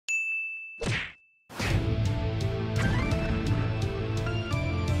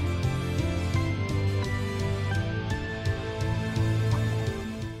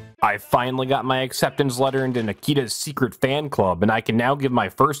I finally got my acceptance letter into Nikita's secret fan club, and I can now give my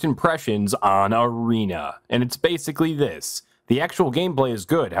first impressions on Arena. And it's basically this. The actual gameplay is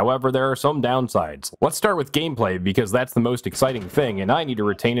good, however there are some downsides. Let's start with gameplay because that's the most exciting thing, and I need to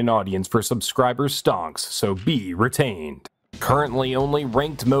retain an audience for subscriber stonks, so be retained. Currently only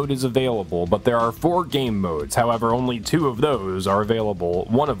ranked mode is available, but there are 4 game modes, however only 2 of those are available,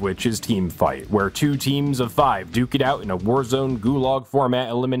 one of which is Team Fight, where 2 teams of 5 duke it out in a Warzone Gulag format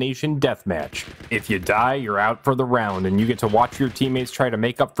elimination deathmatch. If you die, you're out for the round, and you get to watch your teammates try to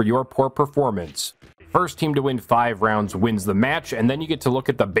make up for your poor performance. First team to win 5 rounds wins the match, and then you get to look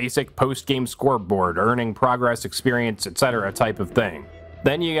at the basic post-game scoreboard, earning progress, experience, etc. type of thing.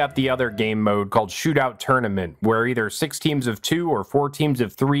 Then you got the other game mode called Shootout Tournament, where either 6 teams of 2 or 4 teams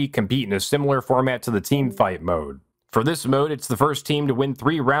of 3 compete in a similar format to the Team Fight mode. For this mode, it's the first team to win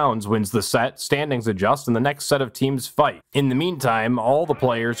 3 rounds wins the set, standings adjust, and the next set of teams fight. In the meantime, all the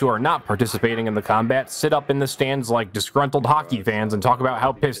players who are not participating in the combat sit up in the stands like disgruntled hockey fans and talk about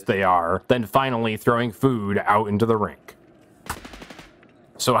how pissed they are, then finally throwing food out into the rink.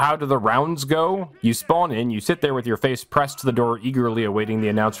 So how do the rounds go? You spawn in, you sit there with your face pressed to the door eagerly awaiting the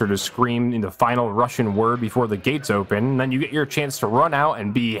announcer to scream in the final Russian word before the gates open, and then you get your chance to run out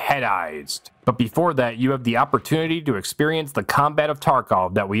and be head-eyed. But before that, you have the opportunity to experience the combat of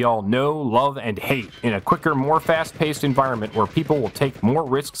Tarkov that we all know, love, and hate, in a quicker, more fast-paced environment where people will take more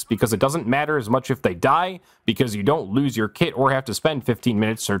risks because it doesn't matter as much if they die, because you don't lose your kit or have to spend 15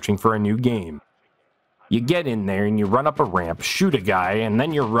 minutes searching for a new game. You get in there and you run up a ramp, shoot a guy, and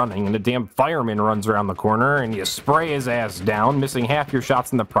then you're running and a damn fireman runs around the corner and you spray his ass down, missing half your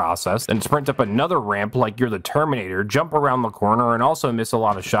shots in the process, then sprint up another ramp like you're the Terminator, jump around the corner and also miss a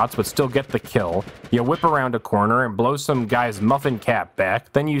lot of shots but still get the kill. You whip around a corner and blow some guy's muffin cap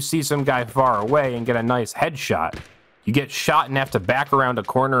back, then you see some guy far away and get a nice headshot. You get shot and have to back around a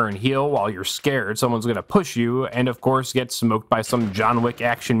corner and heal while you're scared someone's gonna push you, and of course get smoked by some John Wick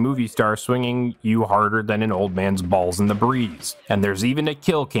action movie star swinging you harder than an old man's balls in the breeze. And there's even a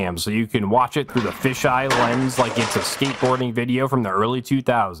kill cam so you can watch it through the fisheye lens like it's a skateboarding video from the early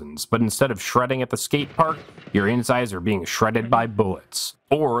 2000s, but instead of shredding at the skate park, your insides are being shredded by bullets.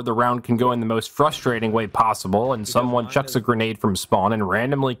 Or the round can go in the most frustrating way possible and someone chucks a grenade from spawn and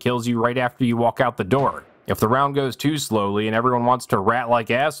randomly kills you right after you walk out the door. If the round goes too slowly and everyone wants to rat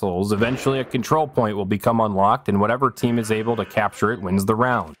like assholes, eventually a control point will become unlocked and whatever team is able to capture it wins the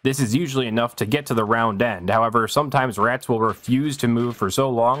round. This is usually enough to get to the round end, however sometimes rats will refuse to move for so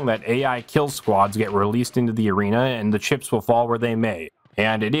long that AI kill squads get released into the arena and the chips will fall where they may.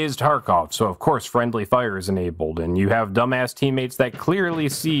 And it is Tarkov, so of course friendly fire is enabled, and you have dumbass teammates that clearly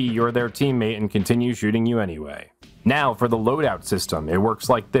see you're their teammate and continue shooting you anyway. Now for the loadout system, it works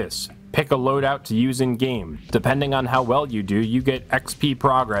like this. Pick a loadout to use in-game. Depending on how well you do, you get XP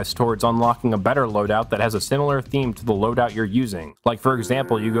progress towards unlocking a better loadout that has a similar theme to the loadout you're using. Like for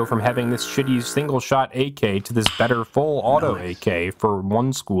example, you go from having this shitty single-shot AK to this better full auto AK for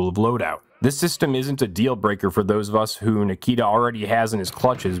one school of loadout. This system isn't a deal breaker for those of us who Nikita already has in his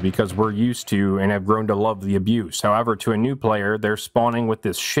clutches because we're used to and have grown to love the abuse. However, to a new player, they're spawning with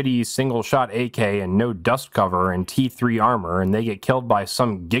this shitty single-shot AK and no dust cover and T3 armor, and they get killed by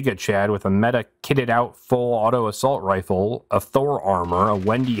some Giga Chad with a meta kitted out full auto assault rifle, a Thor armor, a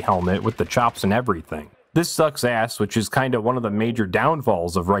Wendy helmet with the chops and everything. This sucks ass, which is kinda one of the major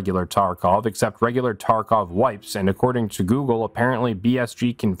downfalls of regular Tarkov, except regular Tarkov wipes, and according to Google, apparently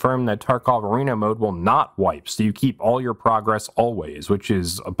BSG confirmed that Tarkov Arena mode will not wipe, so you keep all your progress always, which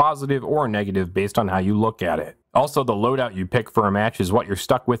is a positive or a negative based on how you look at it. Also, the loadout you pick for a match is what you're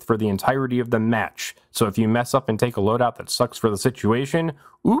stuck with for the entirety of the match, so if you mess up and take a loadout that sucks for the situation,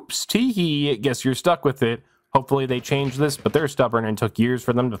 oops, tee-hee, guess you're stuck with it. Hopefully they changed this, but they're stubborn and took years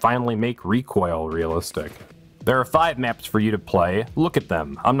for them to finally make recoil realistic. There are 5 maps for you to play. Look at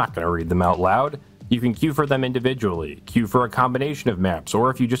them. I'm not going to read them out loud. You can queue for them individually, queue for a combination of maps, or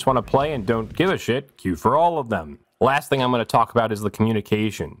if you just want to play and don't give a shit, queue for all of them. Last thing I'm going to talk about is the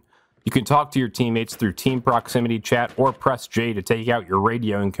communication. You can talk to your teammates through team proximity chat or press J to take out your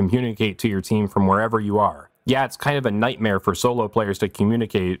radio and communicate to your team from wherever you are. Yeah, it's kind of a nightmare for solo players to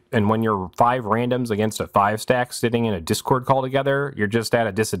communicate, and when you're 5 randoms against a 5 stack sitting in a Discord call together, you're just at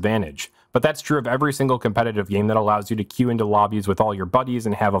a disadvantage. But that's true of every single competitive game that allows you to queue into lobbies with all your buddies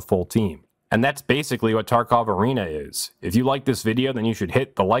and have a full team. And that's basically what Tarkov Arena is. If you like this video, then you should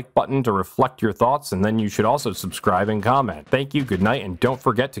hit the like button to reflect your thoughts, and then you should also subscribe and comment. Thank you, good night, and don't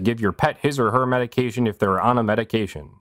forget to give your pet his or her medication if they're on a medication.